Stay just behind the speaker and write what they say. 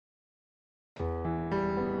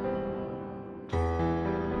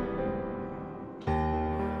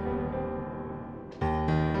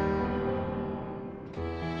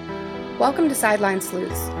Welcome to Sideline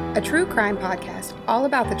Sleuths, a true crime podcast all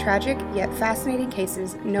about the tragic yet fascinating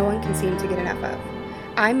cases no one can seem to get enough of.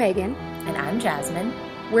 I'm Megan. And I'm Jasmine.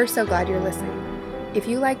 We're so glad you're listening. If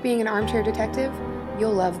you like being an armchair detective,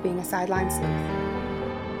 you'll love being a sideline sleuth.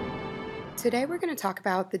 Today we're going to talk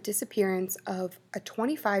about the disappearance of a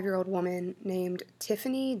 25-year-old woman named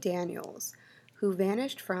Tiffany Daniels, who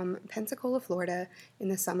vanished from Pensacola, Florida in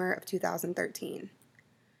the summer of 2013.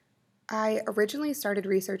 I originally started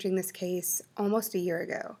researching this case almost a year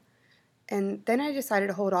ago, and then I decided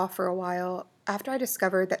to hold off for a while after I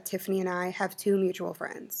discovered that Tiffany and I have two mutual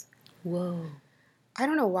friends. Whoa. I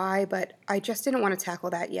don't know why, but I just didn't want to tackle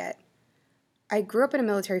that yet. I grew up in a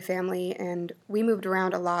military family, and we moved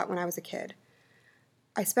around a lot when I was a kid.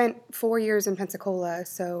 I spent 4 years in Pensacola,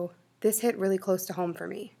 so this hit really close to home for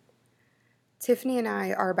me. Tiffany and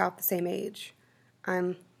I are about the same age.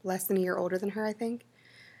 I'm less than a year older than her, I think.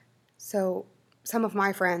 So some of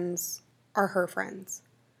my friends are her friends.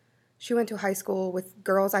 She went to high school with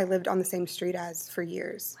girls I lived on the same street as for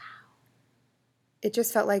years. Wow. It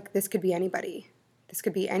just felt like this could be anybody. This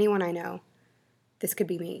could be anyone I know. This could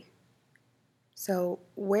be me. So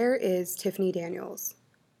where is Tiffany Daniels,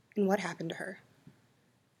 and what happened to her?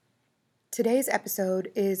 Today's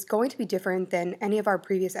episode is going to be different than any of our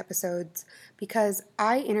previous episodes because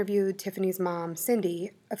I interviewed Tiffany's mom,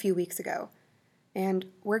 Cindy, a few weeks ago. And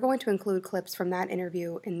we're going to include clips from that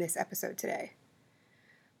interview in this episode today.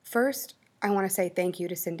 First, I want to say thank you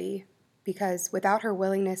to Cindy, because without her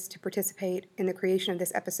willingness to participate in the creation of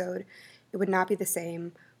this episode, it would not be the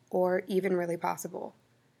same or even really possible.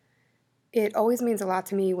 It always means a lot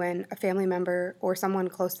to me when a family member or someone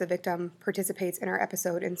close to the victim participates in our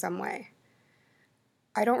episode in some way.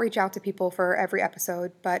 I don't reach out to people for every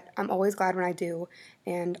episode, but I'm always glad when I do,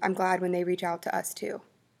 and I'm glad when they reach out to us too.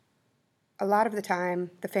 A lot of the time,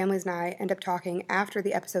 the families and I end up talking after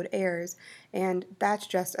the episode airs, and that's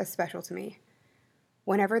just as special to me.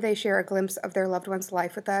 Whenever they share a glimpse of their loved one's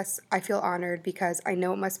life with us, I feel honored because I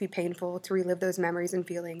know it must be painful to relive those memories and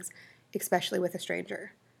feelings, especially with a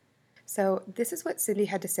stranger. So this is what Cindy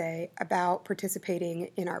had to say about participating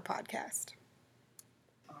in our podcast.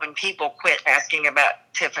 When people quit asking about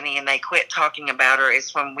Tiffany and they quit talking about her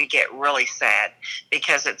is when we get really sad,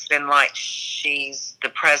 because it's been like she's the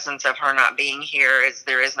presence of her not being here is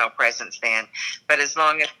there is no presence then. But as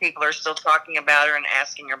long as people are still talking about her and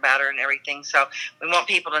asking her about her and everything, so we want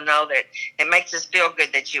people to know that it makes us feel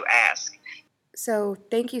good that you ask. So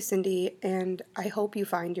thank you, Cindy, and I hope you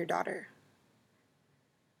find your daughter.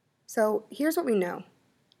 So here's what we know.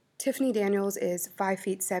 Tiffany Daniels is 5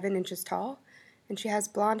 feet 7 inches tall, and she has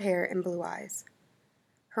blonde hair and blue eyes.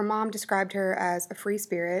 Her mom described her as a free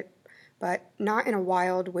spirit, but not in a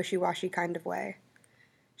wild, wishy-washy kind of way.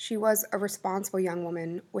 She was a responsible young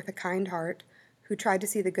woman with a kind heart who tried to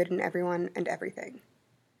see the good in everyone and everything.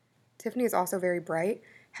 Tiffany is also very bright,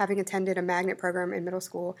 having attended a magnet program in middle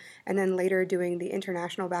school and then later doing the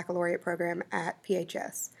International Baccalaureate program at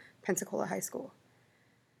PHS, Pensacola High School.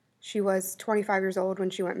 She was 25 years old when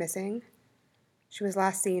she went missing. She was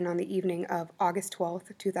last seen on the evening of August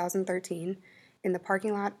 12th, 2013, in the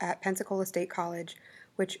parking lot at Pensacola State College,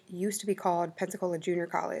 which used to be called Pensacola Junior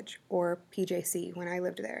College, or PJC, when I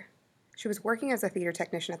lived there. She was working as a theater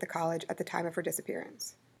technician at the college at the time of her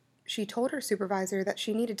disappearance. She told her supervisor that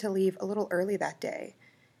she needed to leave a little early that day,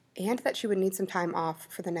 and that she would need some time off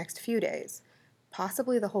for the next few days,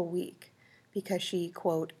 possibly the whole week, because she,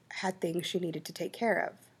 quote, had things she needed to take care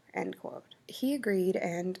of, end quote. He agreed,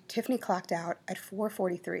 and Tiffany clocked out at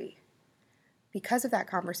 4:43. Because of that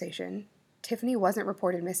conversation, Tiffany wasn't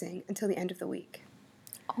reported missing until the end of the week.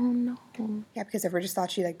 Oh, no. Yeah, because everyone just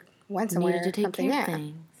thought she, went somewhere. Needed to take something. care of Yeah.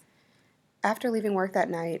 things. After leaving work that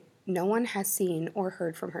night, no one has seen or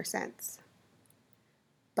heard from her since.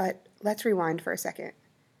 But let's rewind for a second.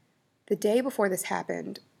 The day before this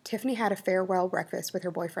happened, Tiffany had a farewell breakfast with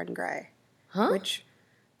her boyfriend, Gray. Huh? Which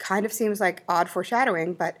kind of seems like odd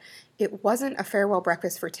foreshadowing, but it wasn't a farewell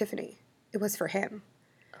breakfast for Tiffany. It was for him.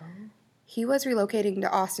 Oh. He was relocating to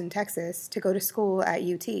Austin, Texas to go to school at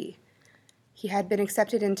UT. He had been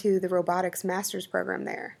accepted into the robotics master's program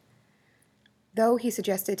there. Though he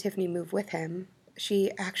suggested Tiffany move with him,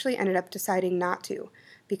 she actually ended up deciding not to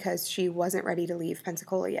because she wasn't ready to leave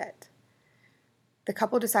Pensacola yet. The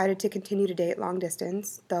couple decided to continue to date long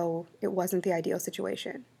distance, though it wasn't the ideal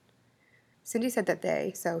situation. Cindy said that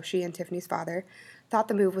they, so she and Tiffany's father, thought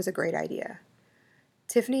the move was a great idea.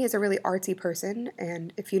 Tiffany is a really artsy person,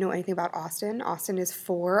 and if you know anything about Austin, Austin is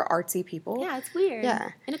for artsy people. Yeah, it's weird.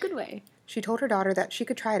 Yeah. In a good way. She told her daughter that she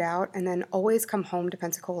could try it out and then always come home to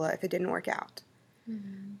Pensacola if it didn't work out.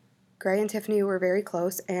 Mm-hmm. Gray and Tiffany were very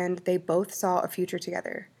close, and they both saw a future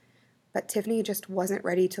together. but Tiffany just wasn't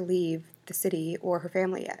ready to leave the city or her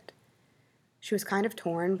family yet. She was kind of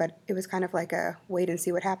torn, but it was kind of like a wait and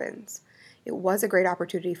see what happens. It was a great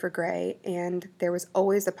opportunity for Gray, and there was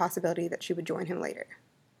always the possibility that she would join him later.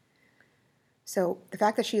 So the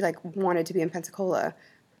fact that she wanted to be in Pensacola,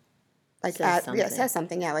 says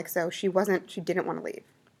something. Yeah, so she didn't want to leave.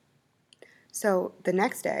 So the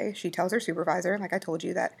next day, she tells her supervisor, like I told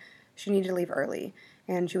you, that she needed to leave early,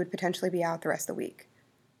 and she would potentially be out the rest of the week.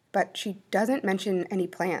 But she doesn't mention any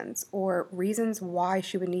plans or reasons why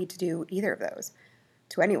she would need to do either of those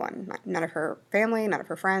to anyone. None of her family, none of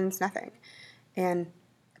her friends, nothing. And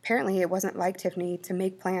apparently it wasn't like Tiffany to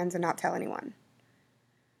make plans and not tell anyone.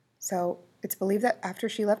 So it's believed that after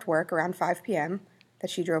she left work around 5 p.m. that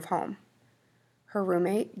she drove home. Her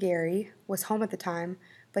roommate, Gary, was home at the time,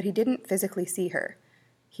 but he didn't physically see her.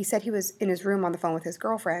 He said he was in his room on the phone with his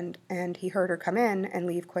girlfriend, and he heard her come in and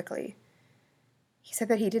leave quickly. He said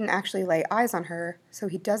that he didn't actually lay eyes on her, so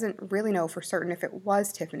he doesn't really know for certain if it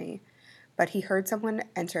was Tiffany, but he heard someone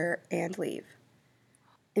enter and leave.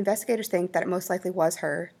 Investigators think that it most likely was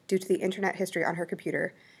her due to the internet history on her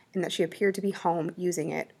computer and that she appeared to be home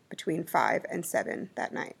using it between 5 and 7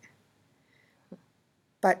 that night.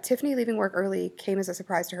 But Tiffany leaving work early came as a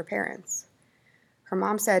surprise to her parents. Her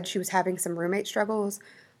mom said she was having some roommate struggles,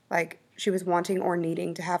 like she was wanting or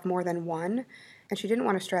needing to have more than one, and she didn't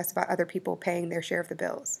want to stress about other people paying their share of the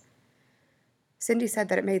bills. Cindy said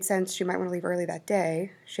that it made sense she might want to leave early that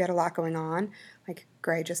day. She had a lot going on, like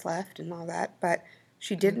Gray just left and all that, but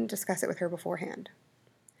she didn't discuss it with her beforehand.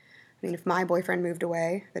 I mean, if my boyfriend moved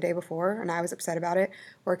away the day before and I was upset about it,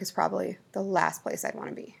 work is probably the last place I'd want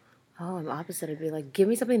to be. Oh, I'm opposite. I'd be like, give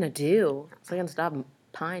me something to do so I can stop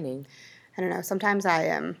pining. I don't know. Sometimes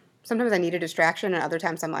I need a distraction, and other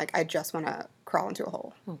times I'm like, I just want to crawl into a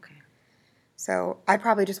hole. Okay. So I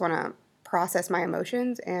probably just want to process my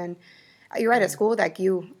emotions. And you're right, at school,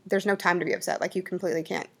 there's no time to be upset. Like, you completely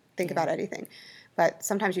can't think about anything. But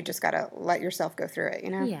sometimes you just got to let yourself go through it, you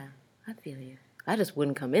know? Yeah, I feel you. I just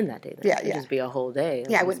wouldn't come in that day. Then. Yeah, It'd just be a whole day.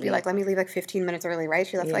 Yeah, I wouldn't be like, let me leave 15 minutes early, right?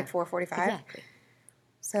 She left 4:45. Exactly.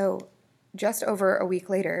 So just over a week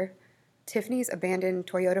later, Tiffany's abandoned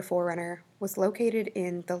Toyota 4Runner was located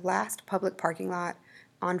in the last public parking lot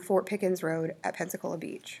on Fort Pickens Road at Pensacola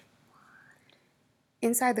Beach.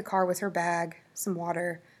 Inside the car was her bag, some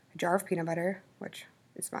water, a jar of peanut butter, which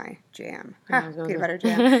is my jam. Peanut butter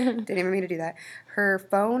jam. Didn't even mean to do that. Her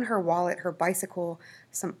phone, her wallet, her bicycle,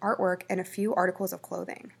 some artwork, and a few articles of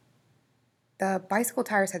clothing. The bicycle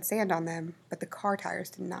tires had sand on them, but the car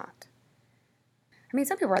tires did not. I mean,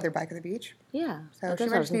 some people ride their bike at the beach. Yeah. So she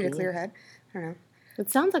might just need a clear head. I don't know. It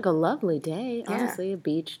sounds like a lovely day, honestly, a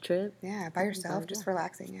beach trip. Yeah, by yourself, just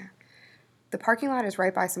relaxing, yeah. The parking lot is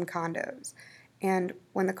right by some condos. And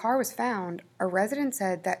when the car was found, a resident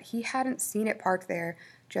said that he hadn't seen it parked there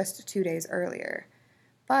just 2 days earlier.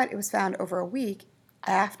 But it was found over a week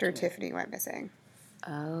after Tiffany went missing.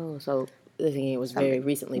 Oh, so they're thinking it was very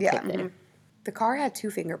recently put there. Mm-hmm. The car had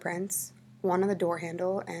 2 fingerprints, one on the door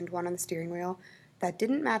handle and one on the steering wheel, that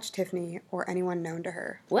didn't match Tiffany or anyone known to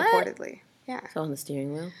her, reportedly. Yeah. So on the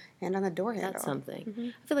steering wheel? And on the door handle. That's something. Mm-hmm.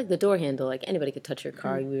 I feel like the door handle, like anybody could touch your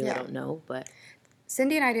car, you really don't know, but...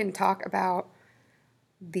 Cindy and I didn't talk about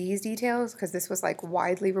these details because this was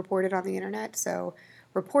widely reported on the internet, so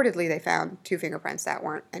reportedly they found 2 fingerprints that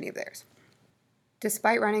weren't any of theirs.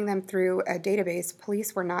 Despite running them through a database,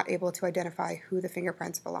 police were not able to identify who the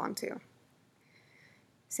fingerprints belonged to.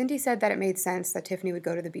 Cindy said that it made sense that Tiffany would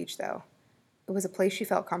go to the beach, though. It was a place she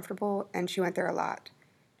felt comfortable, and she went there a lot.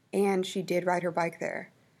 And she did ride her bike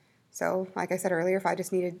there. So, like I said earlier, if I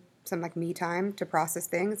just needed some me time to process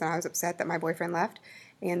things, and I was upset that my boyfriend left,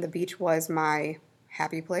 and the beach was my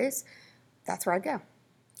happy place, that's where I'd go.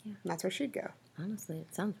 Yeah. And that's where she'd go. Honestly,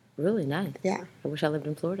 it sounds really nice. Yeah. I wish I lived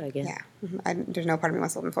in Florida again. Yeah. There's no part of me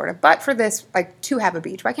wants to live in Florida. But for this, to have a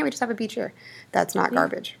beach, why can't we just have a beach here? That's not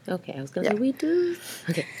garbage. Okay, I was going to say we do.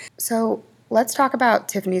 Okay. So let's talk about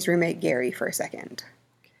Tiffany's roommate, Gary, for a second.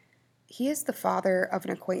 He is the father of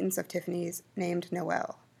an acquaintance of Tiffany's named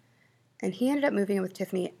Noel. And he ended up moving in with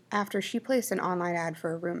Tiffany after she placed an online ad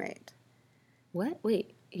for a roommate. What?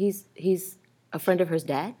 Wait, he's a friend of hers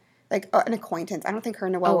dad? An acquaintance. I don't think her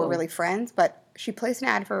and Noel were really friends, but she placed an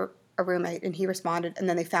ad for a roommate, and he responded, and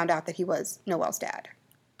then they found out that he was Noel's dad.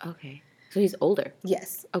 Okay. So he's older?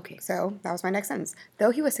 Yes. Okay. So that was my next sentence.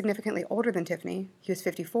 Though he was significantly older than Tiffany, he was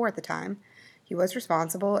 54 at the time, he was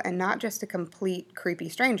responsible and not just a complete creepy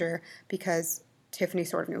stranger because Tiffany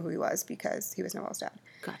sort of knew who he was because he was Noel's dad.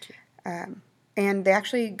 Gotcha. And they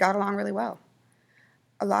actually got along really well.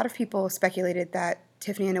 A lot of people speculated that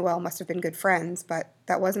Tiffany and Noel must have been good friends, but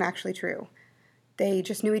that wasn't actually true. They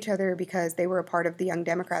just knew each other because they were a part of the Young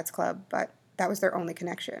Democrats Club, but that was their only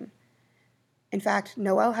connection. In fact,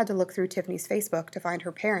 Noelle had to look through Tiffany's Facebook to find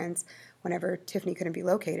her parents whenever Tiffany couldn't be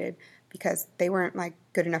located because they weren't like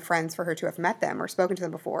good enough friends for her to have met them or spoken to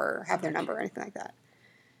them before or have their number or anything like that.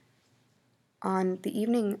 On the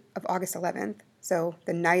evening of August 11th, so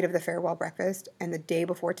the night of the farewell breakfast and the day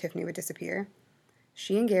before Tiffany would disappear,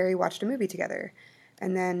 she and Gary watched a movie together.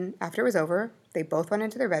 And then after it was over, they both went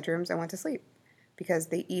into their bedrooms and went to sleep because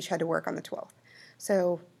they each had to work on the 12th.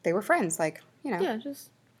 So they were friends, like, you know. Yeah,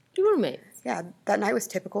 just your roommates. Yeah, that night was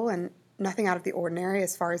typical and nothing out of the ordinary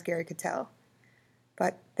as far as Gary could tell.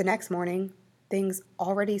 But the next morning, things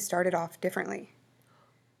already started off differently.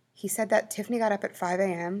 He said that Tiffany got up at 5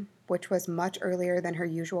 a.m., which was much earlier than her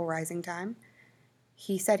usual rising time.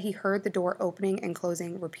 He said he heard the door opening and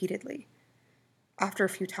closing repeatedly. After a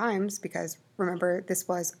few times, because remember, this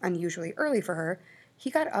was unusually early for her, he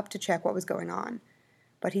got up to check what was going on.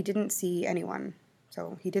 But he didn't see anyone,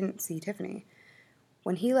 so he didn't see Tiffany.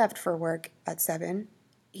 When he left for work at 7,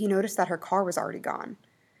 he noticed that her car was already gone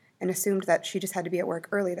and assumed that she just had to be at work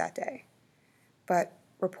early that day. But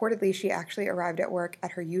reportedly, she actually arrived at work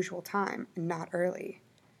at her usual time and not early.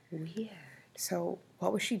 Weird. So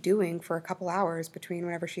what was she doing for a couple hours between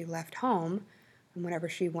whenever she left home and whenever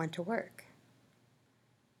she went to work?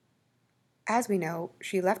 As we know,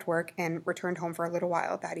 she left work and returned home for a little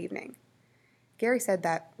while that evening. Gary said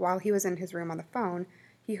that while he was in his room on the phone,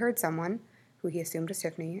 he heard someone, who he assumed was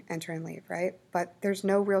Tiffany, enter and leave, right? But there's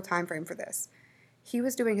no real time frame for this. He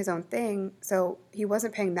was doing his own thing, so he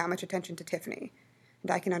wasn't paying that much attention to Tiffany.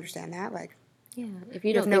 And I can understand that, like, Yeah, if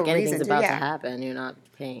you have don't no think anything's reason to, about to yeah. happen, you're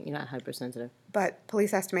not hypersensitive. But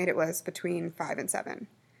police estimate it was between 5 and 7.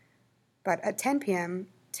 But at 10 p.m.,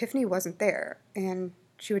 Tiffany wasn't there, and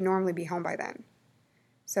she would normally be home by then.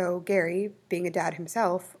 So Gary, being a dad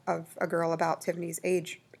himself of a girl about Tiffany's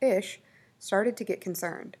age-ish, started to get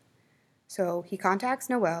concerned. So he contacts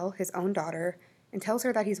Noelle, his own daughter, and tells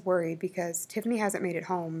her that he's worried because Tiffany hasn't made it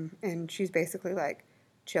home, and she's basically like,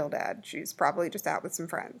 chill, Dad. She's probably just out with some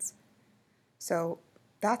friends. So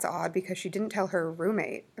that's odd because she didn't tell her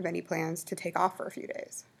roommate of any plans to take off for a few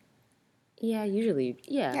days. Yeah, usually,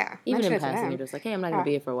 yeah. Yeah, Even mention in it to passing, them. you're just like, hey, I'm not going to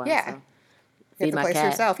be here for a while, yeah. so You have feed the my place cat.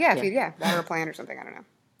 yourself. Yeah, water a plant or something, I don't know.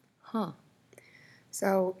 Huh.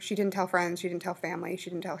 So she didn't tell friends, she didn't tell family, she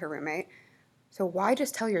didn't tell her roommate. So why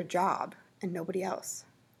just tell your job and nobody else?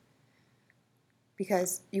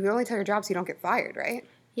 Because you would only tell your job so you don't get fired, right?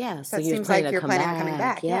 Yeah, so That you're seems planning like to you're come planning back. on coming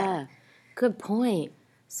back, yeah. Good point.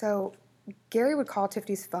 So Gary would call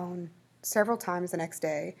Tiffany's phone several times the next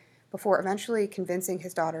day before eventually convincing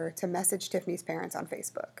his daughter to message Tiffany's parents on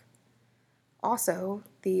Facebook. Also,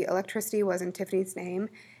 the electricity was in Tiffany's name,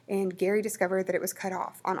 and Gary discovered that it was cut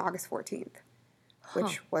off on August 14th,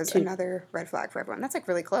 which was another red flag for everyone. That's like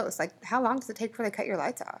really close. Like, how long does it take before they cut your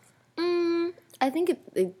lights off? I think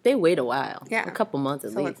they wait a while. Yeah. A couple months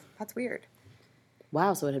at least. That's weird.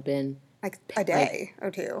 Wow, so it had been, Like a day or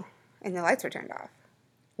two, and the lights were turned off.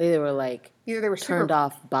 they were like Either they were turned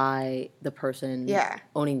off by the person Yeah.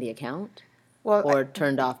 owning the account, well, or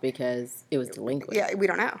turned off because it was delinquent. yeah, we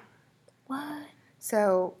don't know. What?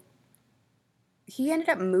 So he ended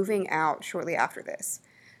up moving out shortly after this.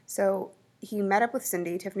 So he met up with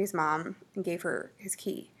Cindy, Tiffany's mom, and gave her his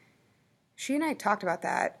key. She and I talked about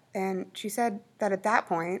that, and she said that at that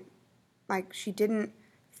point, like, she didn't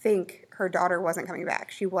think her daughter wasn't coming back.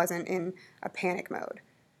 She wasn't in a panic mode.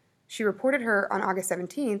 She reported her on August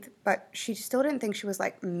 17th, but she still didn't think she was,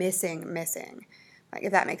 like, missing. Like,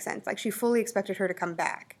 if that makes sense. Like, she fully expected her to come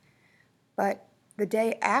back. But the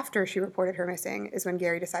day after she reported her missing is when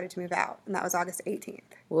Gary decided to move out, and that was August 18th.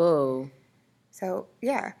 Whoa. So,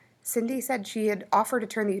 yeah, Cindy said she had offered to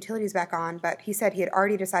turn the utilities back on, but he said he had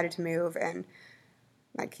already decided to move, and,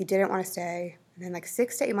 like, he didn't want to stay. And then, like,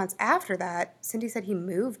 6 to 8 months after that, Cindy said he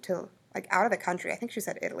moved to, like, out of the country. I think she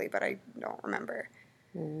said Italy, but I don't remember.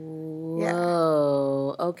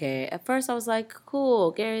 Whoa. Okay. At first I was like,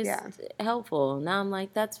 cool, Gary's Yeah. helpful. Now I'm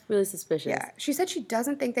like, that's really suspicious. Yeah. She said she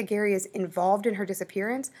doesn't think that Gary is involved in her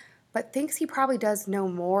disappearance, but thinks he probably does know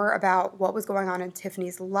more about what was going on in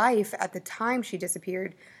Tiffany's life at the time she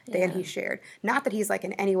disappeared than he shared. Not that he's, like,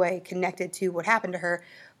 in any way connected to what happened to her,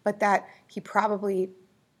 but that he probably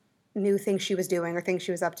knew things she was doing or things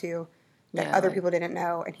she was up to that other people didn't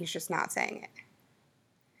know, and he's just not saying it.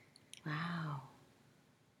 Wow.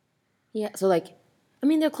 Yeah, so, like, I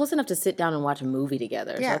mean, they're close enough to sit down and watch a movie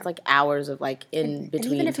together. Yeah. So it's like hours of, like, in between.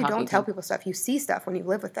 And even if you talking don't tell to- people stuff, you see stuff when you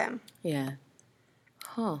live with them. Yeah.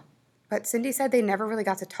 Huh. But Cindy said they never really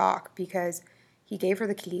got to talk because he gave her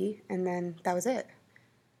the key, and then that was it.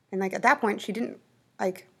 And, like, at that point, she didn't,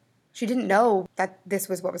 like, She didn't know that this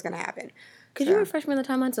was what was going to happen. Could you refresh me on the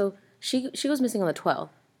timeline? So she goes missing on the 12th,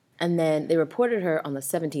 and then they reported her on the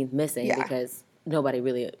 17th missing because nobody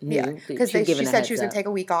really knew. Yeah, because she said she was going to take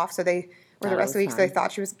a week off, so they or the rest of the week, so they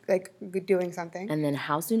thought she was like doing something. And then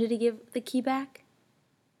how soon did he give the key back?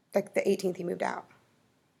 Like the 18th, he moved out.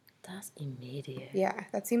 That's immediate. Yeah,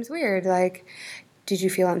 that seems weird. Like, did you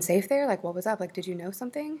feel unsafe there? Like, what was up? Like, did you know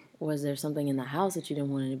something? Was there something in the house that you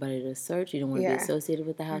didn't want anybody to search? You didn't want to be associated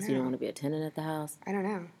with the house? You didn't want to be a tenant at the house? I don't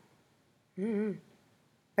know. Mm-hmm.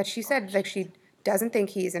 But she said, like, she doesn't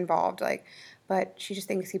think he's involved, like, but she just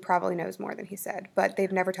thinks he probably knows more than he said. But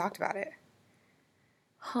they've never talked about it.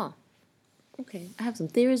 Huh. Okay. I have some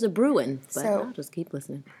theories of brewing, but I'll just keep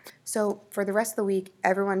listening. So for the rest of the week,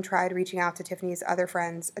 everyone tried reaching out to Tiffany's other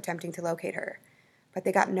friends, attempting to locate her. But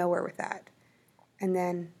they got nowhere with that. And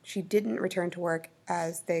then she didn't return to work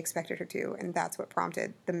as they expected her to, and that's what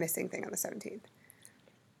prompted the missing thing on the 17th.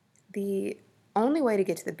 The only way to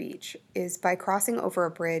get to the beach is by crossing over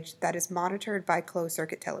a bridge that is monitored by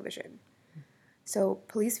closed-circuit television. So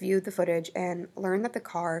police viewed the footage and learned that the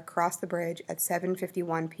car crossed the bridge at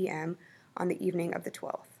 7:51 p.m. on the evening of the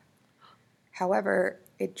 12th. However,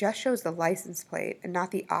 it just shows the license plate and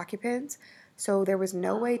not the occupants, so there was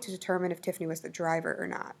no way to determine if Tiffany was the driver or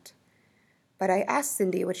not. But I asked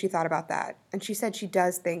Cindy what she thought about that, and she said she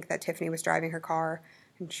does think that Tiffany was driving her car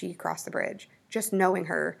and she crossed the bridge. Just knowing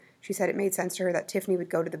her, she said it made sense to her that Tiffany would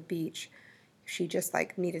go to the beach if she just,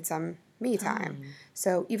 like, needed some me time.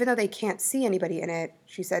 So even though they can't see anybody in it,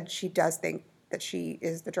 she said she does think that she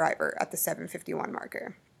is the driver at the 7:51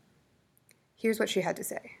 marker. Here's what she had to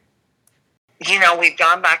say. You know, we've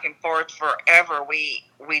gone back and forth forever. We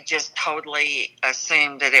just totally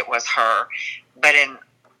assumed that it was her, but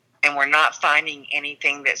and we're not finding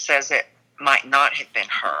anything that says it might not have been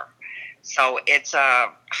her. So it's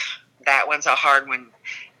that one's a hard one,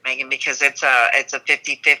 Megan, because it's a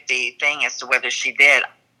 50-50 thing as to whether she did.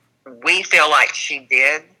 We feel like she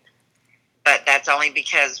did, but that's only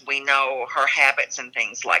because we know her habits and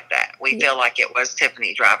things like that. We feel like it was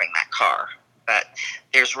Tiffany driving that car, but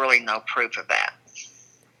there's really no proof of that.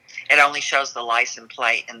 It only shows the license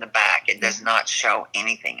plate in the back. It does not show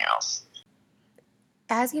anything else.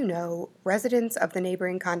 As you know, residents of the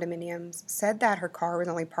neighboring condominiums said that her car was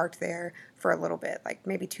only parked there for a little bit, like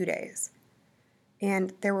maybe 2 days.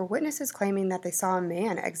 And there were witnesses claiming that they saw a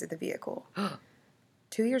man exit the vehicle.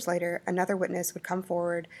 2 years later, another witness would come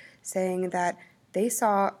forward saying that they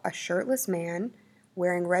saw a shirtless man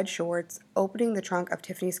wearing red shorts opening the trunk of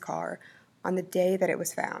Tiffany's car on the day that it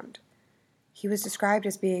was found. He was described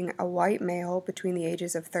as being a white male between the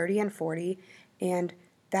ages of 30 and 40, and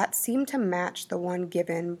that seemed to match the one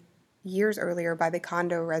given years earlier by the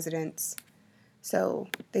condo residents. So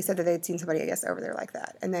they said that they'd seen somebody, I guess, over there like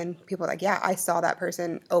that. And then people were like, yeah, I saw that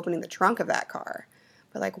person opening the trunk of that car.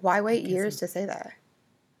 But, like, why wait years to say that?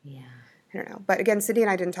 Yeah. I don't know. But, again, Cindy and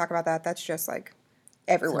I didn't talk about that. That's just, like,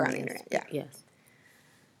 everywhere on the internet. Yeah. Yes.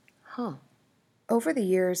 Huh. Over the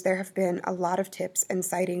years, there have been a lot of tips and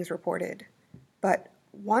sightings reported. But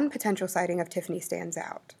one potential sighting of Tiffany stands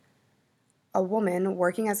out. A woman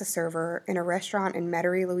working as a server in a restaurant in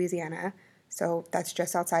Metairie, Louisiana, so that's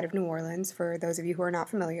just outside of New Orleans for those of you who are not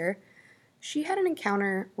familiar, she had an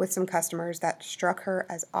encounter with some customers that struck her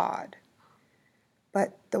as odd.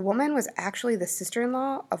 But the woman was actually the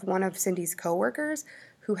sister-in-law of one of Cindy's coworkers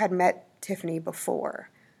who had met Tiffany before.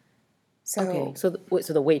 So, okay, so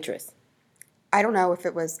the waitress. I don't know if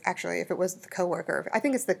it was the coworker. I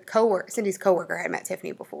think it's Cindy's coworker had met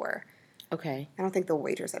Tiffany before. Okay. I don't think the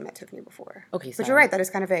waitress had met Tiffany before. Okay, sorry. But you're right, that is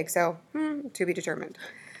kind of vague, so to be determined.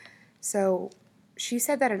 So she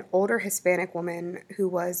said that an older Hispanic woman who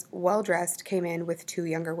was well-dressed came in with 2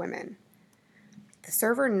 younger women. The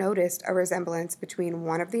server noticed a resemblance between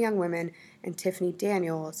one of the young women and Tiffany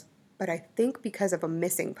Daniels, but I think because of a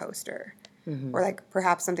missing poster, or like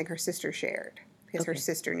perhaps something her sister shared, because her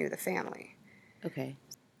sister knew the family. Okay.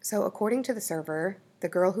 So according to the server, the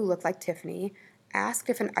girl who looked like Tiffany asked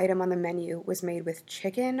if an item on the menu was made with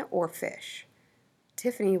chicken or fish.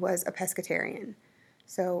 Tiffany was a pescatarian,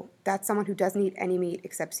 so that's someone who doesn't eat any meat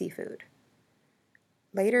except seafood.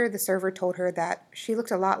 Later, the server told her that she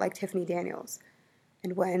looked a lot like Tiffany Daniels,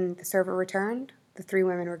 and when the server returned, the 3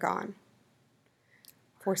 women were gone.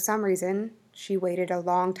 For some reason, she waited a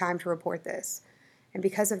long time to report this, and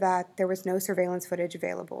because of that, there was no surveillance footage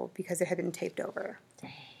available because it had been taped over.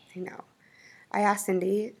 I know. I asked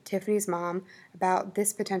Cindy, Tiffany's mom, about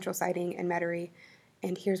this potential sighting in Metairie,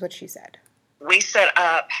 and here's what she said. We set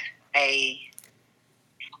up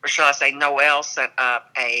or shall I say Noelle set up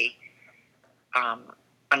a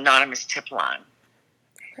anonymous tip line.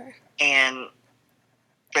 Okay. And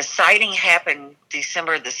the sighting happened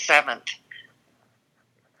December the 7th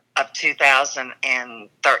of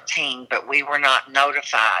 2013, but we were not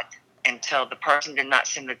notified until the person did not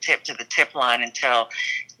send the tip to the tip line until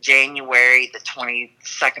January the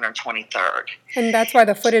 22nd or 23rd. And that's why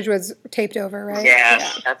the footage was taped over, right?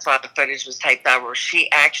 Yes, yeah. That's why the footage was taped over. She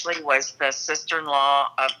actually was the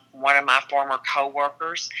sister-in-law of one of my former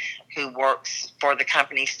co-workers who works for the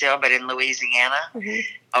company still, but in Louisiana,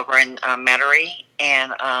 over in Metairie.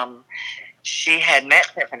 And she had met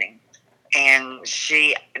Tiffany. And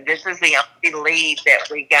this is the only lead that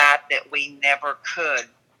we got that we never could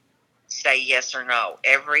say yes or no.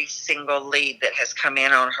 Every single lead that has come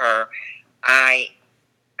in on her, I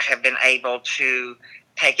have been able to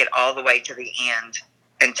take it all the way to the end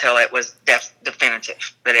until it was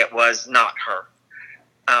definitive that it was not her.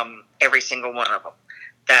 Every single one of them.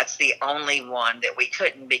 That's the only one that we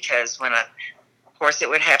couldn't, because of course it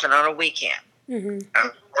would happen on a weekend. Of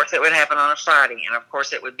course it would happen on a Friday, and of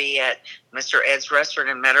course it would be at Mr. Ed's restaurant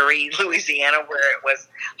in Metairie, Louisiana, where it was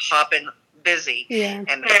hopping busy, and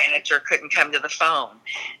the manager couldn't come to the phone,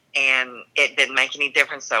 and it didn't make any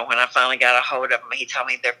difference. So when I finally got a hold of him, he told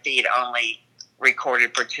me their feed only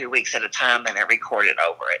recorded for 2 weeks at a time, and it recorded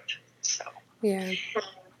over it. So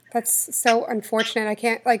that's so unfortunate. I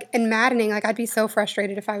can't, and maddening. I'd be so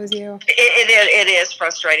frustrated if I was you. It is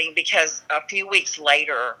frustrating, because a few weeks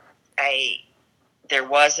later, there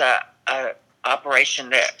was a operation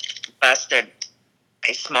that busted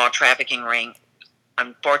a small trafficking ring.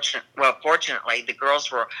 Fortunately, the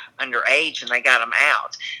girls were underage and they got them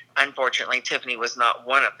out. Unfortunately, Tiffany was not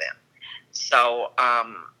one of them. So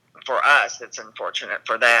for us, it's unfortunate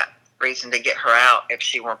for that reason to get her out if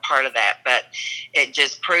she were part of that. But it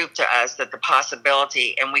just proved to us that the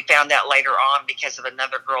possibility, and we found out later on because of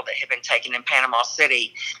another girl that had been taken in Panama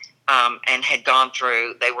City, and had gone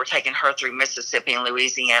through, they were taking her through Mississippi and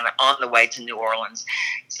Louisiana on the way to New Orleans.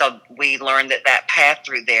 So we learned that path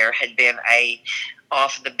through there had been a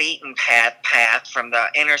off the beaten path from the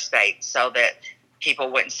interstate, so that people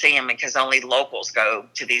wouldn't see them, because only locals go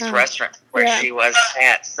to these restaurants where she was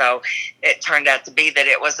at. So it turned out to be that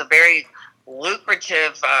it was a very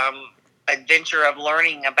lucrative adventure of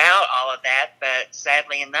learning about all of that. But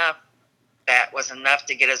sadly enough, that was enough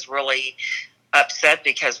to get us really upset,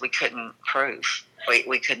 because we couldn't prove.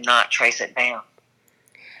 We could not trace it down.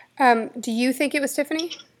 Do you think it was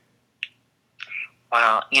Tiffany?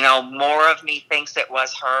 Wow. More of me thinks it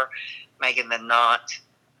was her, Megan, than not.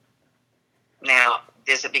 Now,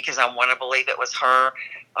 is it because I want to believe it was her?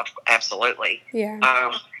 Absolutely.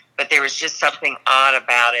 Yeah. But there was just something odd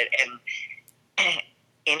about it. And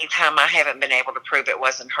anytime I haven't been able to prove it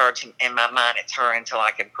wasn't her, in my mind, it's her until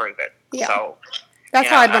I can prove it. Yeah. So that's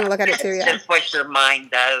how I'd want to look at it too. It's just what your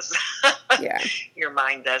mind does. Yeah. Your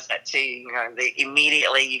mind does that too.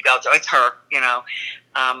 Immediately you go to, it's her.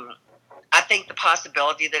 I think the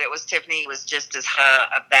possibility that it was Tiffany was just as high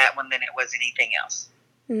of that one than it was anything else.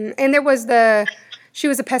 And there was she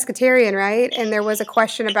was a pescatarian, right? And there was a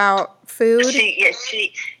question about food. We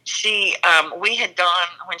had gone,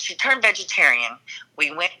 when she turned vegetarian,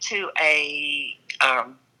 we went to a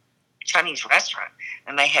Chinese restaurant,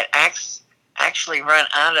 and they had actually run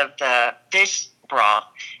out of the fish broth,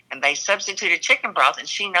 and they substituted chicken broth, and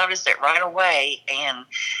she noticed it right away and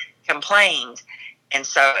complained. And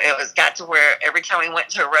so it got to where every time we went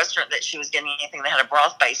to a restaurant that she was getting anything that had a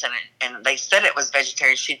broth base in it, and they said it was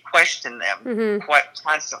vegetarian, she'd question them quite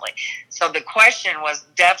constantly. So the question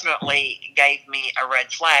definitely gave me a red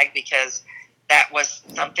flag, because that was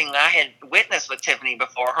something I had witnessed with Tiffany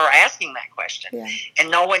before, her asking that question. Yeah. And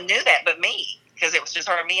no one knew that but me, because it was just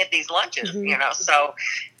her and me at these lunches, So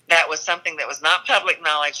that was something that was not public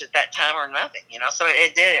knowledge at that time or nothing, So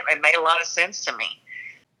it made a lot of sense to me.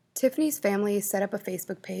 Tiffany's family set up a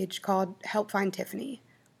Facebook page called Help Find Tiffany,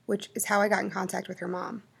 which is how I got in contact with her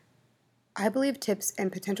mom. I believe tips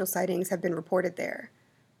and potential sightings have been reported there,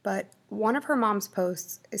 but one of her mom's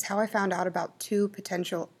posts is how I found out about 2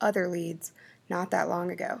 potential other leads not that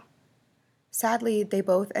long ago. Sadly, they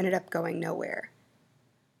both ended up going nowhere.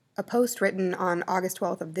 A post written on August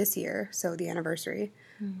 12th of this year, so the anniversary,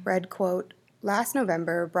 read, quote, "Last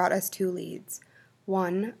November brought us 2 leads.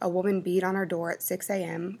 1, a woman beat on our door at 6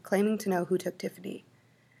 a.m., claiming to know who took Tiffany.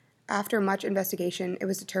 After much investigation, it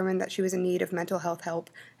was determined that she was in need of mental health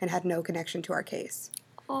help and had no connection to our case."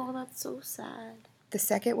 Oh, that's so sad. The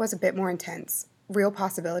second was a bit more intense. Real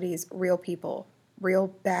possibilities, real people, real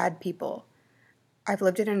bad people. I've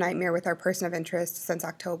lived in a nightmare with our person of interest since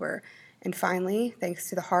October, and finally, thanks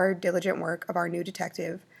to the hard, diligent work of our new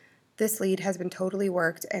detective, this lead has been totally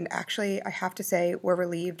worked, and actually, I have to say, we're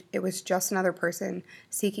relieved it was just another person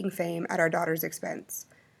seeking fame at our daughter's expense.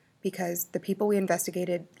 because the people we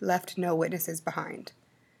investigated left no witnesses behind.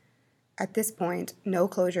 At this point, no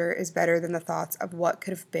closure is better than the thoughts of what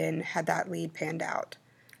could have been had that lead panned out.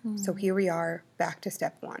 So here we are, back to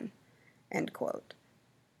step one, end quote.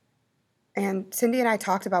 And Cindy and I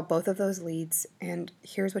talked about both of those leads, and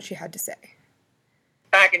here's what she had to say.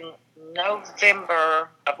 Back in November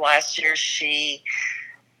of last year,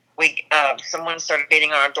 someone started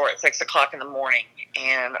beating on our door at 6:00 in the morning,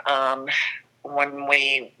 and when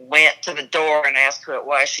we went to the door and asked who it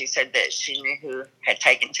was, she said that she knew who had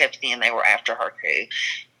taken Tiffany and they were after her too.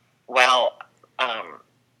 Well,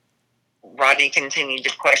 Rodney continued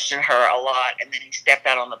to question her a lot, and then he stepped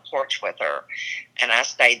out on the porch with her, and I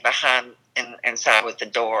stayed behind inside with the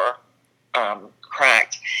door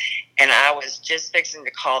cracked. And I was just fixing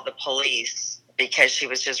to call the police because she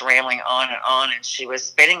was just rambling on, and she was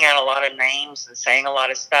spitting out a lot of names and saying a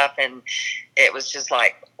lot of stuff, and it was just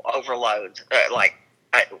like overload.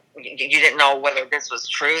 You didn't know whether this was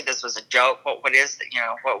true, this was a joke, what is it,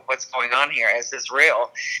 what's going on here? Is this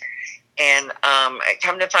real? And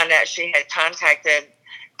come to find out, she had contacted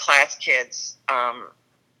class kids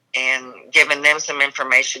and given them some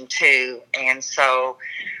information too. And so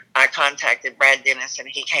I contacted Brad Dennis, and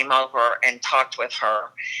he came over and talked with her.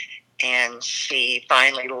 And she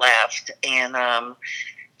finally left. And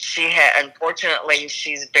unfortunately,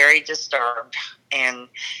 she's very disturbed. And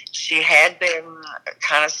she had been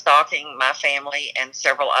kind of stalking my family and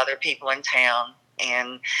several other people in town.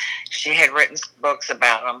 And she had written books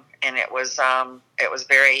about them. And it was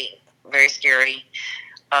very, very scary.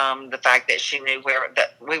 The fact that she knew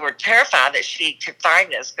that we were terrified that she could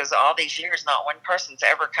find us, because all these years, not one person's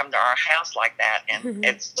ever come to our house like that. And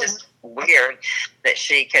it's just weird that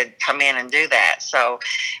she could come in and do that. So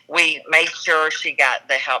we made sure she got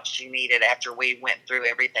the help she needed after we went through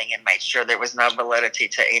everything and made sure there was no validity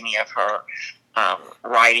to any of her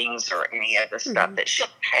writings or any of the stuff that she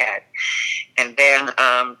had. And then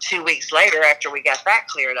 2 weeks later, after we got that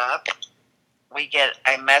cleared up, we get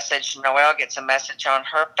a message, Noelle gets a message on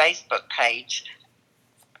her Facebook page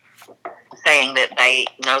saying that they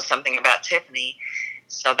know something about Tiffany.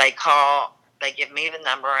 So they give me the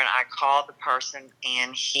number, and I call the person,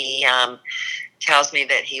 and he tells me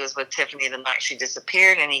that he was with Tiffany the night she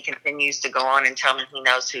disappeared, and he continues to go on and tell me he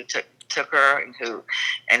knows who took her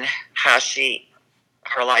and how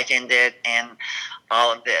her life ended and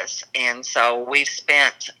all of this. And so we've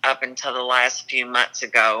spent up until the last few months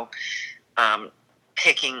ago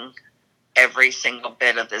picking every single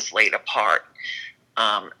bit of this lead apart,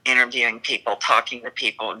 interviewing people, talking to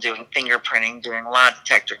people, doing fingerprinting, doing lie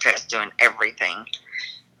detector tests, doing everything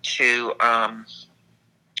to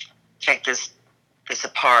take this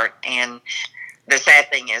apart. And the sad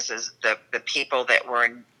thing is the people that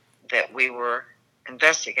we were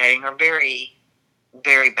investigating are very,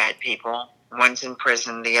 very bad people. One's in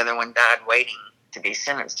prison, the other one died waiting to be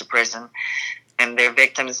sentenced to prison, and their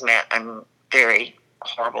victims met very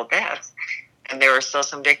horrible deaths. And there are still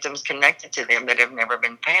some victims connected to them that have never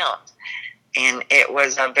been found. And it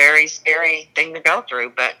was a very scary thing to go through,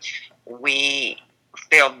 but we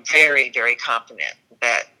feel very, very confident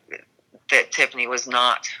that Tiffany was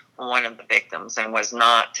not one of the victims and was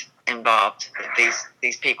not involved.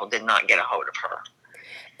 These people did not get a hold of her.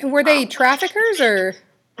 And were they traffickers or?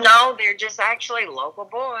 No, they're just actually local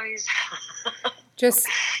boys. Just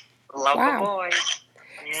local boys.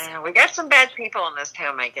 Yeah, we got some bad people in this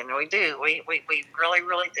town, Macon. We do. We really,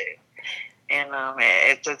 really do. And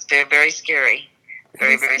it's very, very scary.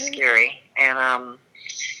 Very, very scary. And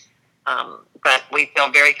but we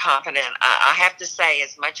feel very confident. I have to say,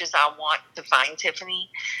 as much as I want to find Tiffany,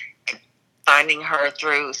 finding her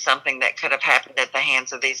through something that could have happened at the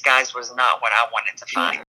hands of these guys was not what I wanted to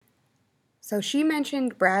find. Yeah. So she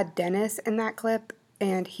mentioned Brad Dennis in that clip,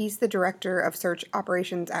 and he's the director of search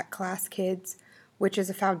operations at Class Kids, which is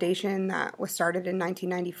a foundation that was started in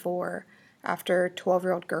 1994 after a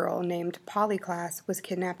 12-year-old girl named Polly Class was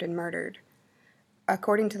kidnapped and murdered.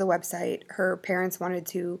 According to the website, her parents wanted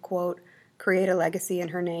to, quote, create a legacy in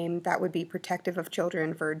her name that would be protective of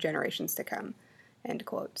children for generations to come, end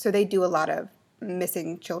quote. So they do a lot of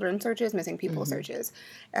missing children searches, missing people searches,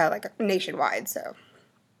 like nationwide.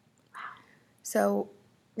 So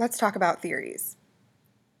let's talk about theories.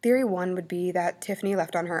 Theory 1 would be that Tiffany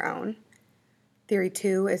left on her own. Theory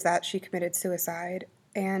 2 is that she committed suicide.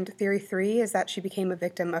 And Theory 3 is that she became a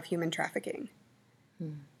victim of human trafficking.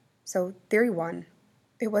 So Theory 1,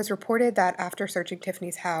 it was reported that after searching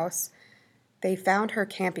Tiffany's house, they found her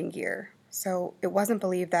camping gear. So it wasn't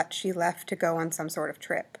believed that she left to go on some sort of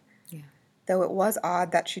trip. Yeah. Though it was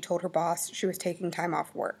odd that she told her boss she was taking time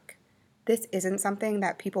off work. This isn't something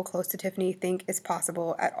that people close to Tiffany think is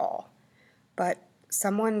possible at all. But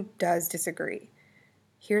someone does disagree.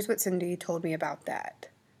 Here's what Cindy told me about that.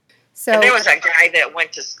 So and there was a guy that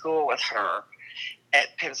went to school with her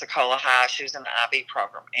at Pensacola High. She was in the IB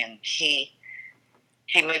program, and he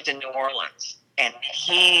moved to New Orleans, and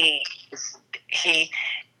he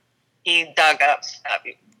dug up stuff.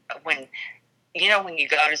 When you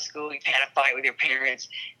go to school, you had a fight with your parents.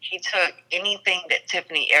 He took anything that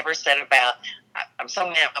Tiffany ever said about, I'm so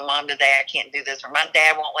mad at my mom today, I can't do this, or my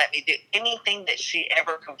dad won't let me do anything that she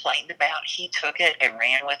ever complained about. He took it and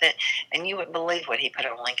ran with it, and you wouldn't believe what he put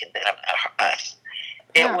on LinkedIn about us.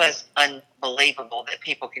 It was unbelievable that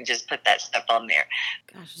people can just put that stuff on there.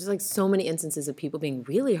 Gosh, there's like so many instances of people being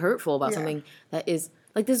really hurtful about something that is,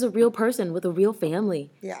 like, this is a real person with a real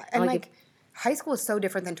family. Yeah, and like high school is so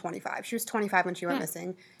different than 25. She was 25 when she went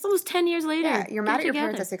missing. It's almost 10 years later. Yeah, you're mad at your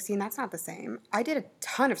parents at 16. That's not the same. I did a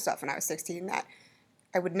ton of stuff when I was 16 that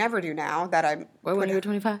I would never do now. That I when you were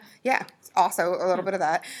 25. Yeah, also a little bit of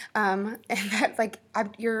that. And that like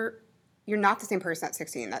you're not the same person at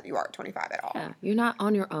 16 that you are at 25 at all. Yeah, you're not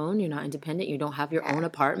on your own. You're not independent. You don't have your own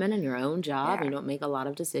apartment and your own job. Yeah. You don't make a lot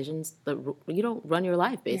of decisions. But you don't run your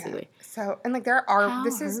life, basically. Yeah. So, and like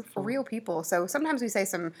this is real people. So sometimes we say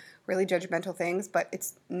some really judgmental things, but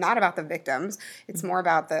it's not about the victims. It's more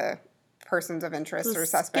about the persons of interest or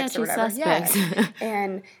suspects or whatever. Suspects. Yeah.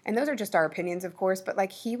 and those are just our opinions, of course. But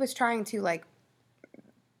like he was trying to like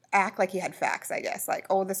act like he had facts, I guess. Like,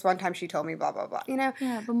 oh, this one time she told me blah, blah, blah. Yeah,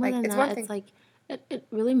 but more than that, it's like, it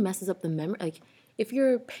really messes up the memory. Like, if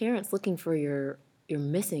your parents looking for your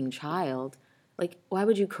missing child, like, why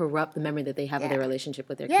would you corrupt the memory that they have of their relationship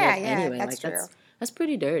with their kid anyway? That's true. That's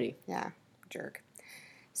pretty dirty. Yeah, jerk.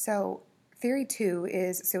 So, theory 2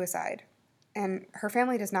 is suicide. And her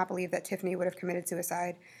family does not believe that Tiffany would have committed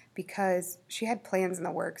suicide because she had plans in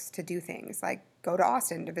the works to do things, like go to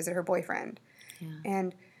Austin to visit her boyfriend. Yeah.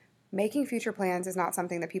 And making future plans is not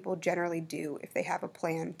something that people generally do if they have a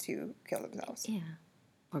plan to kill themselves. Yeah.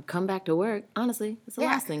 Or come back to work. Honestly, it's the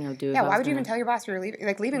last thing I would do. Yeah, why would you even tell your boss you were leaving?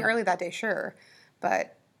 Like, leaving early that day, sure.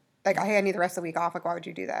 But, like, hey, I need the rest of the week off. Like, why would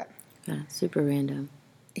you do that? Yeah, super random.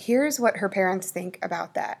 Here's what her parents think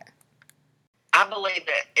about that. I believe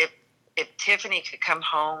that if Tiffany could come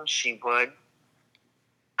home, she would.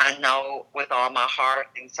 I know with all my heart,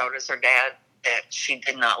 and so does her dad, that she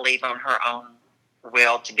did not leave on her own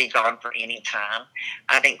will to be gone for any time.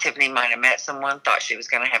 I think Tiffany might have met someone, thought she was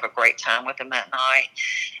going to have a great time with him that night.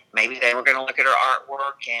 Maybe they were going to look at her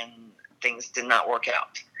artwork and things did not work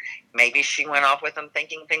out. Maybe she went off with them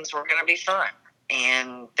thinking things were going to be fun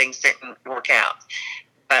and things didn't work out.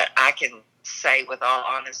 But I can say with all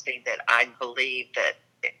honesty that I believe that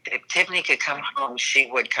if Tiffany could come home, she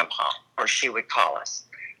would come home or she would call us.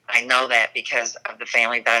 I know that because of the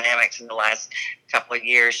family dynamics in the last couple of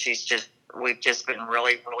years. We've just been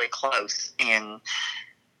really, really close. And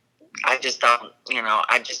I just don't,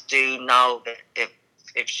 I just do know that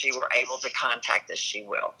if she were able to contact us, she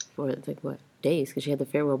will. For like what, days? Because she had the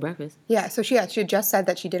farewell breakfast. Yeah, so she had just said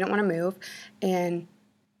that she didn't want to move. And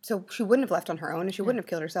so she wouldn't have left on her own and she wouldn't have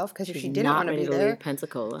killed herself because if she didn't want to be there. Leave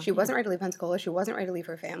Pensacola. She wasn't ready to leave Pensacola. She wasn't ready to leave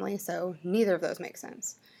her family. So neither of those make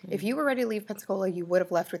sense. Yeah. If you were ready to leave Pensacola, you would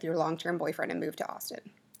have left with your long-term boyfriend and moved to Austin.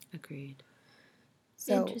 Agreed.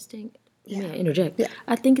 So, interesting. Yeah. May I interject? Yeah.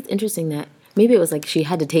 I think it's interesting that maybe it was like she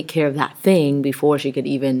had to take care of that thing before she could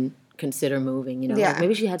even consider moving, Like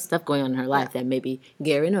maybe she had stuff going on in her life that maybe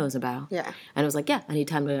Gary knows about. Yeah. And it was like, I need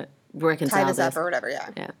time to reconcile tie this up or whatever,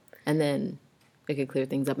 Yeah. And then it could clear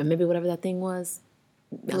things up. And maybe whatever that thing was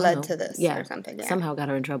led to this or something. Yeah. Somehow got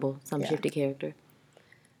her in trouble. Some shifty character.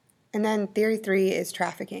 And then theory 3 is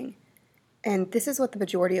trafficking. And this is what the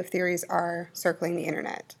majority of theories are circling the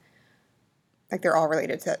internet. Like they're all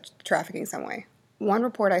related to trafficking some way. One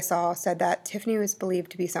report I saw said that Tiffany was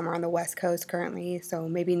believed to be somewhere on the West Coast currently, so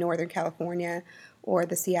maybe Northern California or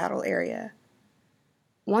the Seattle area.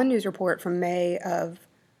 One news report from May of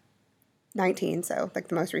 19, so like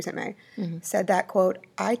the most recent May, said that, quote,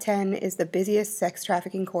 I-10 is the busiest sex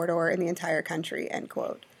trafficking corridor in the entire country, end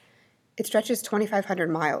quote. It stretches 2,500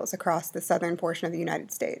 miles across the southern portion of the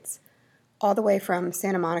United States, all the way from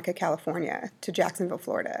Santa Monica, California to Jacksonville,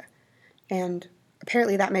 Florida. And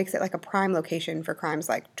apparently that makes it like a prime location for crimes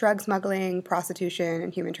like drug smuggling, prostitution,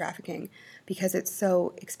 and human trafficking because it's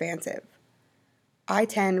so expansive.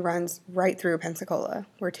 I-10 runs right through Pensacola,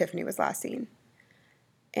 where Tiffany was last seen.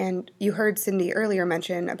 And you heard Cindy earlier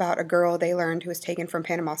mention about a girl they learned who was taken from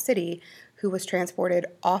Panama City who was transported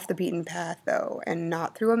off the beaten path, though, and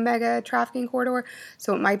not through a mega trafficking corridor.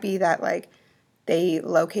 So it might be that, like, they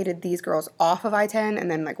located these girls off of I-10 and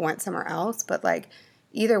then, like, went somewhere else. But, like,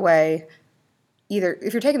 Either way,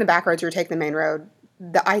 if you're taking the back roads or you're taking the main road,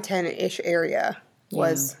 the I-10-ish area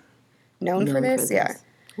was known for this. Yeah.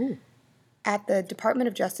 Ooh. At the Department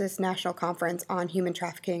of Justice National Conference on Human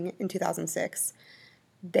Trafficking in 2006,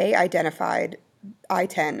 they identified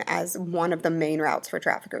I-10 as one of the main routes for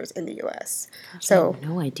traffickers in the U.S. Gosh, I had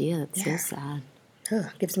no idea. It's so sad.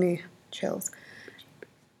 Gives me chills.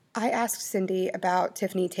 I asked Cindy about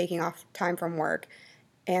Tiffany taking off time from work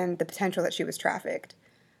and the potential that she was trafficked.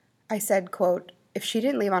 I said, quote, if she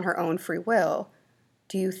didn't leave on her own free will,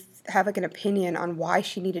 do you have like an opinion on why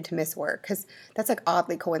she needed to miss work? Because that's like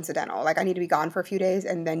oddly coincidental. Like I need to be gone for a few days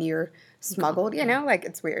and then you're smuggled, you know? Like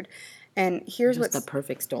it's weird. And here's what's the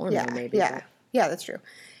perfect storm, maybe. Yeah, that's true.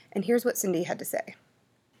 And here's what Cindy had to say.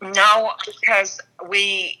 No, because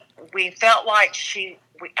we felt like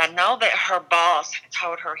I know that her boss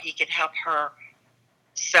told her he could help her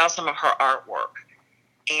sell some of her artwork.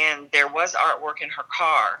 And there was artwork in her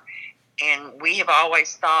car. And we have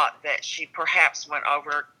always thought that she perhaps went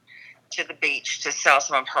over to the beach to sell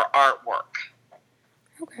some of her artwork.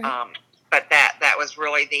 Okay. But that was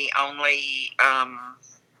really the only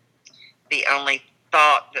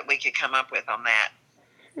thought that we could come up with on that.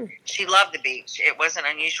 She loved the beach. It wasn't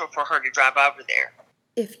unusual for her to drive over there.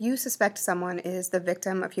 If you suspect someone is the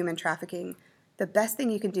victim of human trafficking, the best thing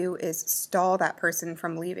you can do is stall that person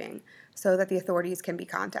from leaving so that the authorities can be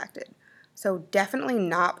contacted. So definitely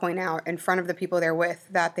not point out in front of the people they're with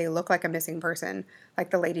that they look like a missing person, like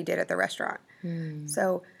the lady did at the restaurant.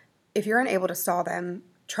 So if you're unable to stall them,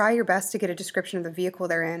 try your best to get a description of the vehicle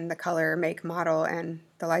they're in, the color, make, model, and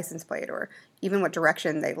the license plate, or even what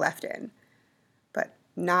direction they left in. But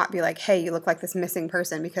not be like, hey, you look like this missing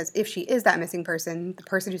person, because if she is that missing person, the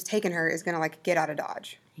person who's taken her is going to like get out of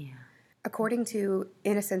Dodge. Yeah. According to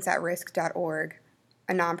innocenceatrisk.org,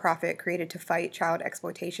 a nonprofit created to fight child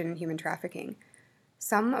exploitation and human trafficking,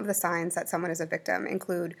 some of the signs that someone is a victim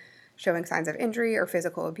include showing signs of injury or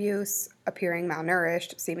physical abuse, appearing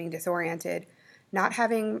malnourished, seeming disoriented, not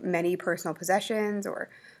having many personal possessions, or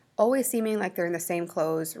always seeming like they're in the same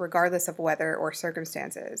clothes regardless of weather or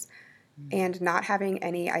circumstances, and not having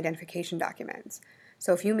any identification documents.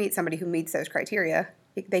 So if you meet somebody who meets those criteria,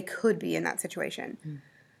 they could be in that situation.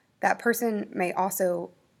 That person may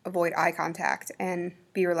also avoid eye contact and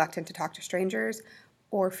be reluctant to talk to strangers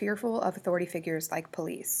or fearful of authority figures like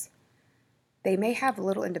police. They may have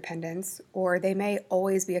little independence, or they may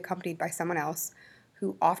always be accompanied by someone else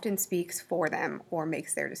who often speaks for them or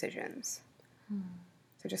makes their decisions.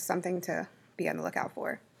 So just something to be on the lookout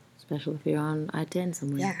for. Especially if you're on I-10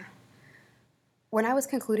 somewhere. Yeah. When I was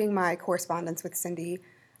concluding my correspondence with Cindy,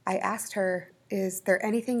 I asked her, is there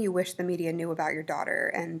anything you wish the media knew about your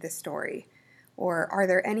daughter and this story? Or are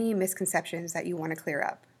there any misconceptions that you want to clear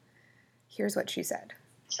up? Here's what she said.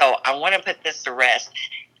 So I want to put this to rest.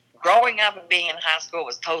 Growing up and being in high school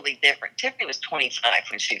was totally different. Tiffany was 25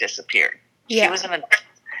 when she disappeared. Yeah. She was an adult.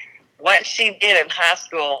 What she did in high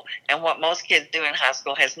school and what most kids do in high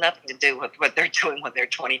school has nothing to do with what they're doing when they're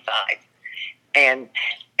 25. And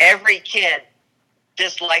every kid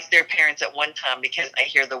dislikes their parents at one time because they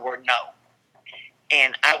hear the word no.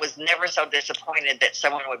 And I was never so disappointed that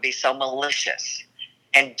someone would be so malicious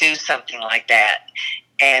and do something like that.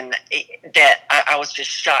 And I was just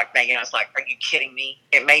shocked, Megan. I was like, are you kidding me?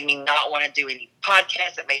 It made me not want to do any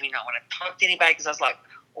podcasts. It made me not want to talk to anybody because I was like,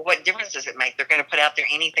 well, what difference does it make? They're going to put out there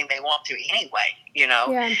anything they want to anyway, you know?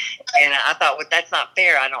 Yeah. And I thought, well, that's not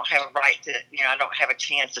fair. I don't have a right to, I don't have a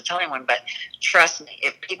chance to tell anyone. But trust me,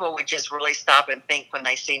 if people would just really stop and think when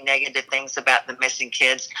they see negative things about the missing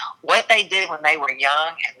kids, what they did when they were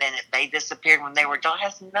young and then if they disappeared when they were adult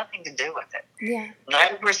has nothing to do with it. Yeah.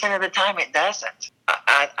 90% of the time it doesn't.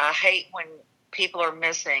 I hate when people are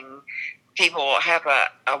missing. People have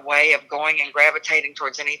a way of going and gravitating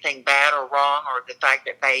towards anything bad or wrong, or the fact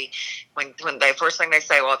that when they first thing they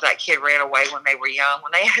say, well, if that kid ran away when they were young.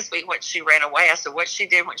 When they asked me what she ran away, I said, what she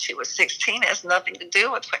did when she was 16 has nothing to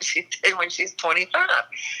do with what she did when she's 25.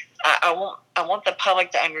 I want the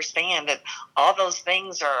public to understand that all those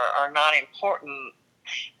things are not important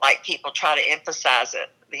like people try to emphasize it.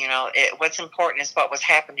 What's important is what was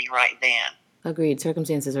happening right then. Agreed.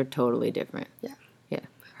 Circumstances are totally different. Yeah. Yeah.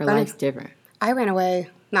 Her life's different. I ran away,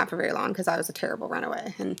 not for very long, because I was a terrible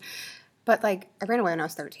runaway. But I ran away when I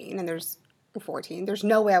was 13, and there's 14. There's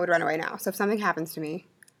no way I would run away now. So if something happens to me,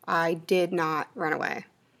 I did not run away.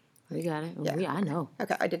 You got it. Yeah. I know.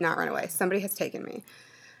 Okay, I did not run away. Somebody has taken me.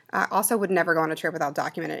 I also would never go on a trip without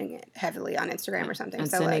documenting it heavily on Instagram or something.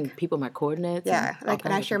 And so sending people my coordinates. Yeah,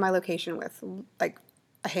 and I share my location with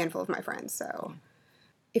a handful of my friends. So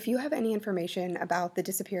if you have any information about the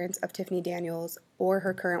disappearance of Tiffany Daniels or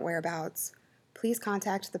her current whereabouts, please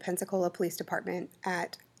contact the Pensacola Police Department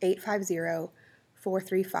at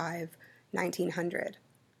 850-435-1900.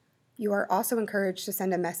 You are also encouraged to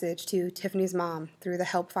send a message to Tiffany's mom through the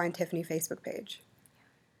Help Find Tiffany Facebook page.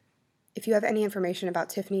 If you have any information about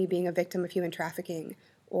Tiffany being a victim of human trafficking,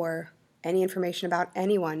 or any information about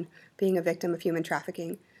anyone being a victim of human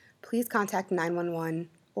trafficking, please contact 911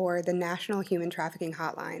 or the National Human Trafficking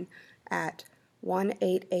Hotline at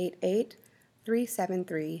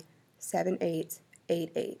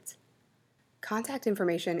 1-888-373-7888. Contact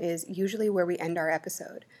information is usually where we end our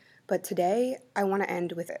episode, but today I want to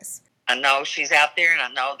end with this. I know she's out there, and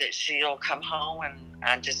I know that she'll come home, and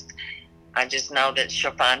I just know that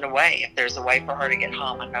she'll find a way. If there's a way for her to get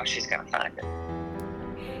home, I know she's going to find it.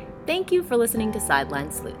 Thank you for listening to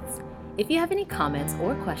Sideline Sleuths. If you have any comments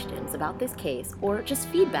or questions about this case, or just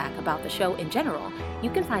feedback about the show in general, you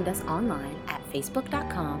can find us online at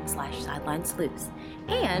facebook.com/sidelinesleuths.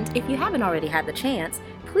 And if you haven't already had the chance,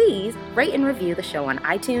 please rate and review the show on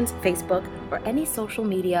iTunes, Facebook, or any social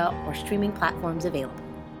media or streaming platforms available.